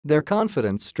Their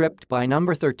confidence stripped by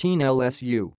number 13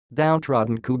 LSU,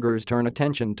 downtrodden Cougars turn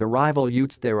attention to rival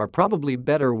Utes. There are probably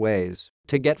better ways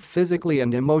to get physically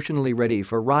and emotionally ready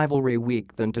for rivalry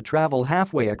week than to travel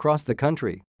halfway across the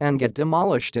country and get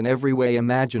demolished in every way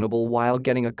imaginable while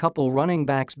getting a couple running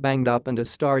backs banged up and a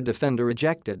star defender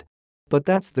ejected. But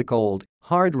that's the cold,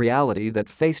 hard reality that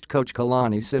faced coach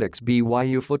Kalani Sitake's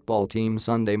BYU football team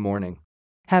Sunday morning.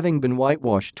 Having been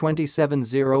whitewashed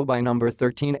 27-0 by number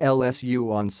 13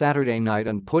 LSU on Saturday night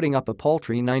and putting up a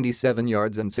paltry 97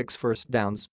 yards and 6 first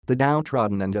downs, the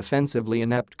downtrodden and offensively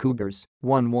inept Cougars,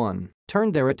 1-1,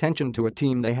 turned their attention to a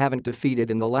team they haven't defeated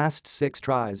in the last 6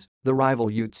 tries, the rival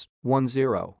Utes,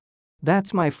 1-0.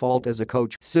 "That's my fault as a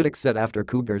coach," Sitake said after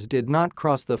Cougars did not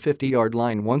cross the 50-yard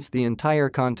line once the entire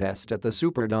contest at the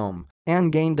Superdome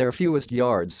and gained their fewest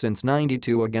yards since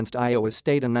 '92 against Iowa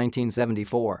State in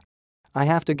 1974. "I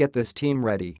have to get this team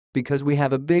ready because we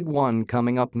have a big one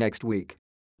coming up next week."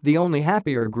 The only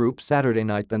happier group Saturday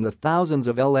night than the thousands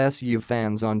of LSU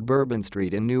fans on Bourbon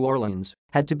Street in New Orleans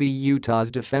had to be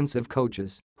Utah's defensive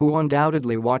coaches, who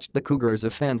undoubtedly watched the Cougars'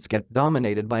 offense get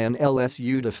dominated by an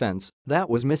LSU defense that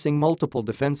was missing multiple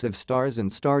defensive stars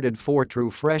and started 4 true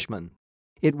freshmen.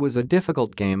 "It was a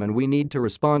difficult game and we need to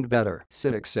respond better,"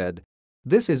 Sitake said.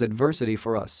 "This is adversity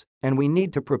for us, and we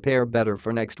need to prepare better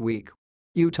for next week."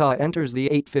 Utah enters the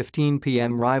 8:15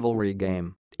 p.m. rivalry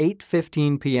game,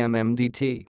 8:15 p.m.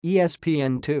 MDT,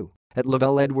 ESPN2, at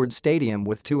LaVell Edwards Stadium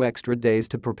with 2 extra days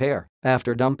to prepare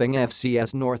after dumping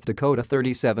FCS North Dakota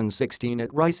 37-16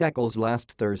 at Rice-Eccles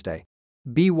last Thursday.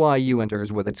 BYU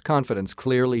enters with its confidence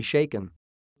clearly shaken.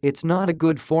 It's not a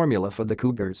good formula for the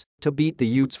Cougars to beat the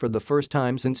Utes for the first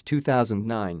time since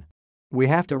 2009. "We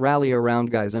have to rally around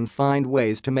guys and find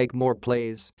ways to make more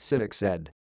plays," Sitake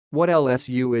said. "What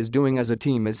LSU is doing as a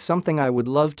team is something I would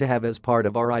love to have as part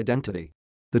of our identity."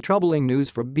 The troubling news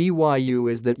for BYU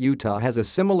is that Utah has a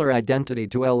similar identity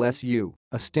to LSU,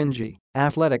 a stingy,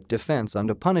 athletic defense and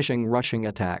a punishing rushing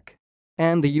attack.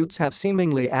 And the Utes have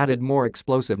seemingly added more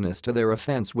explosiveness to their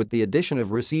offense with the addition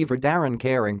of receiver Darren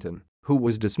Carrington, who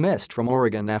was dismissed from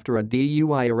Oregon after a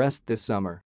DUI arrest this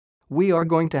summer. "We are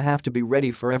going to have to be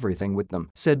ready for everything with them,"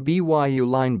 said BYU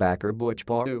linebacker Butch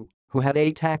Pau, who had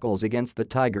 8 tackles against the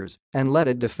Tigers and led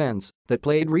a defense that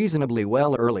played reasonably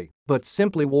well early but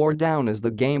simply wore down as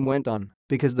the game went on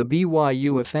because the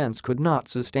BYU offense could not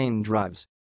sustain drives.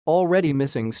 Already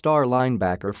missing star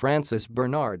linebacker Francis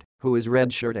Bernard, who is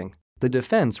redshirting, the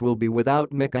defense will be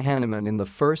without Micah Hanneman in the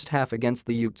first half against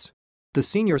the Utes. The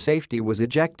senior safety was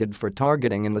ejected for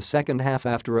targeting in the second half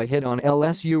after a hit on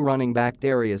LSU running back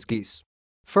Darius Geese.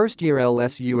 First-year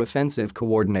LSU offensive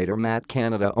coordinator Matt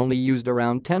Canada only used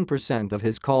around 10% of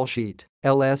his call sheet,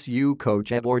 LSU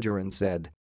coach Ed Orgeron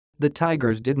said. The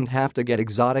Tigers didn't have to get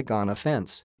exotic on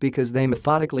offense because they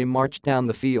methodically marched down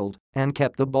the field and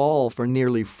kept the ball for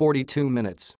nearly 42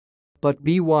 minutes. But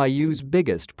BYU's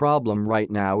biggest problem right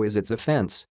now is its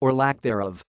offense, or lack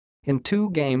thereof. In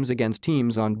 2 games against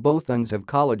teams on both ends of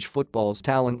college football's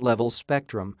talent level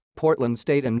spectrum, Portland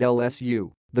State and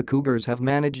LSU, the Cougars have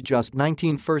managed just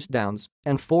 19 first downs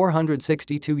and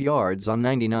 462 yards on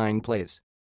 99 plays.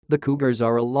 The Cougars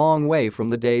are a long way from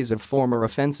the days of former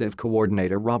offensive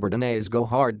coordinator Robert Anae's go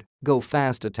hard, go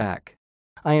fast attack.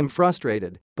 "I am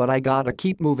frustrated, but I gotta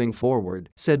keep moving forward,"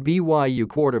 said BYU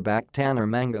quarterback Tanner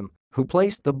Mangum, who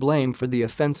placed the blame for the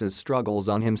offense's struggles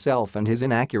on himself and his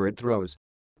inaccurate throws.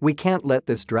 "We can't let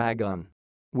this drag on.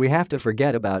 We have to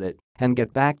forget about it and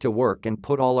get back to work and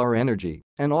put all our energy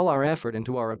and all our effort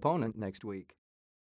into our opponent next week."